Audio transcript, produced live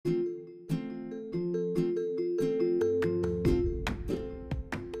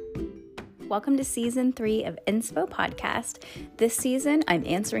Welcome to Season 3 of Inspo Podcast. This season, I'm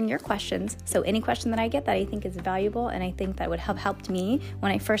answering your questions. So any question that I get that I think is valuable and I think that would have helped me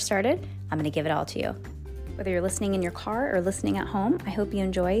when I first started, I'm going to give it all to you. Whether you're listening in your car or listening at home, I hope you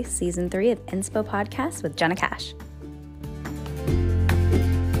enjoy Season 3 of Inspo Podcast with Jenna Cash.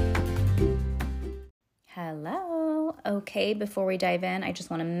 Hello. Okay, before we dive in, I just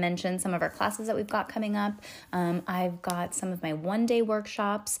want to mention some of our classes that we've got coming up. I've got some of my one-day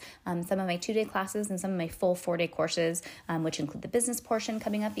workshops, some of my two-day classes, and some of my full 4-day courses, which include the business portion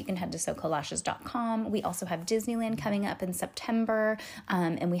coming up. You can head to SoCoLashes.com. We also have Disneyland coming up in September,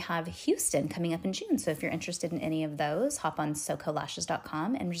 and we have Houston coming up in June. So if you're interested in any of those, hop on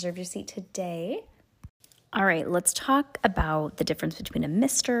SoCoLashes.com and reserve your seat today. All right, let's talk about the difference between a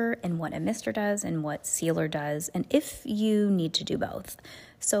mister and what a mister does and what sealer does, and if you need to do both.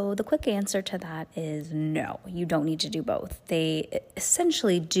 So the quick answer to that is no, you don't need to do both. They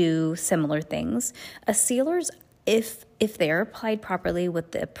essentially do similar things. A sealer's, if they're applied properly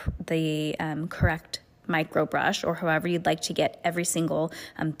with the correct micro brush, or however you'd like to get every single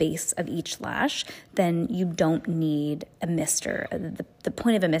base of each lash, then you don't need a mister. The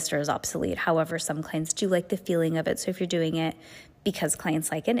point of a mister is obsolete. However, some clients do like the feeling of it. So if you're doing it because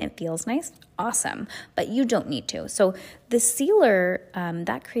clients like it and it feels nice, awesome, but you don't need to. So the sealer,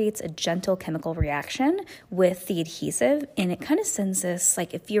 that creates a gentle chemical reaction with the adhesive, and it kind of sends this,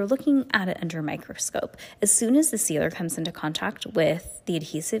 like if you're looking at it under a microscope, as soon as the sealer comes into contact with the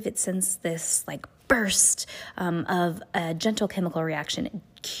adhesive, it sends this like burst of a gentle chemical reaction,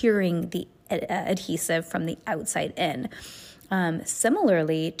 curing the adhesive from the outside in.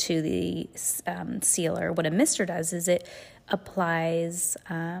 Similarly to the sealer, what a mister does is it applies,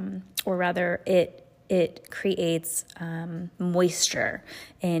 or rather it creates moisture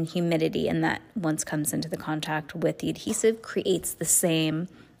and humidity, and that once comes into the contact with the adhesive creates the same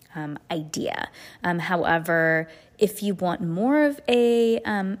idea. However, if you want more of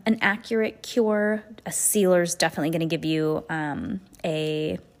an accurate cure, a sealer is definitely going to give you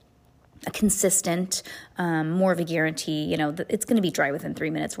a consistent, more of a guarantee, it's going to be dry within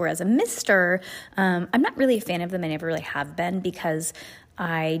 3 minutes. Whereas a mister, I'm not really a fan of them. I never really have been, because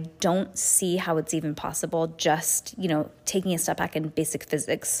I don't see how it's even possible. Just, taking a step back in basic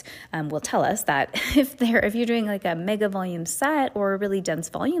physics will tell us that if you're doing like a mega volume set or a really dense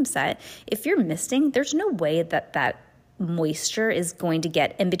volume set, if you're misting, there's no way that moisture is going to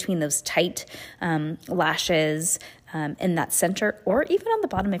get in between those tight lashes in that center, or even on the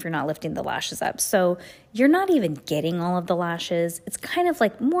bottom if you're not lifting the lashes up. So you're not even getting all of the lashes. It's kind of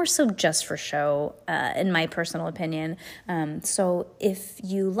like more so just for show, in my personal opinion. So if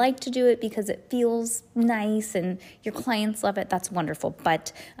you like to do it because it feels nice and your clients love it, that's wonderful.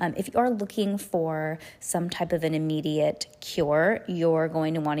 But if you are looking for some type of an immediate cure, you're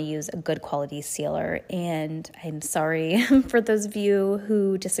going to want to use a good quality sealer. And I'm sorry for those of you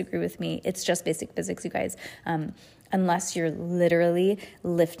who disagree with me. It's just basic physics, you guys. Unless you're literally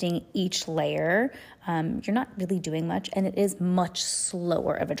lifting each layer, you're not really doing much, and it is much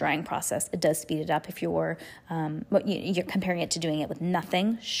slower of a drying process. It does speed it up if you're comparing it to doing it with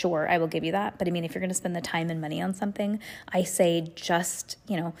nothing. Sure, I will give you that. But I mean, if you're going to spend the time and money on something, I say just,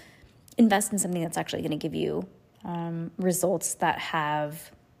 invest in something that's actually going to give you results that have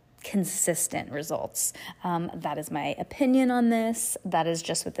consistent results. That is my opinion on this. That is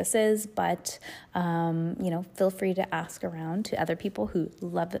just what this is. But, feel free to ask around to other people who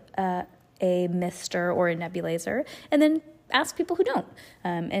love a mister or a nebulizer, and then ask people who don't,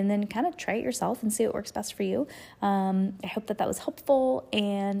 and then kind of try it yourself and see what works best for you. I hope that was helpful.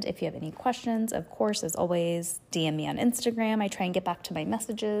 And if you have any questions, of course, as always, DM me on Instagram. I try and get back to my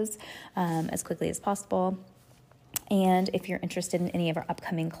messages as quickly as possible. And if you're interested in any of our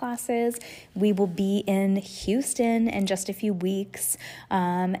upcoming classes, we will be in Houston in just a few weeks.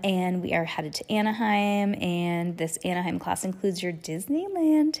 And we are headed to Anaheim. And this Anaheim class includes your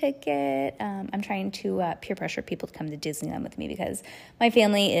Disneyland ticket. I'm trying to peer pressure people to come to Disneyland with me because my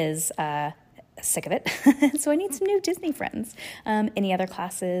family is sick of it. So I need some new Disney friends. Any other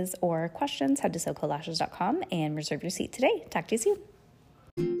classes or questions, head to SoCoLashes.com and reserve your seat today. Talk to you soon.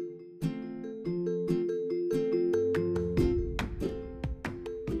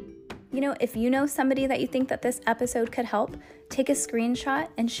 If you know somebody that you think that this episode could help, take a screenshot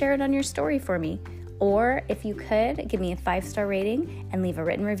and share it on your story for me. Or if you could, give me a 5-star rating and leave a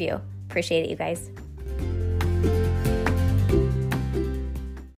written review. Appreciate it, you guys.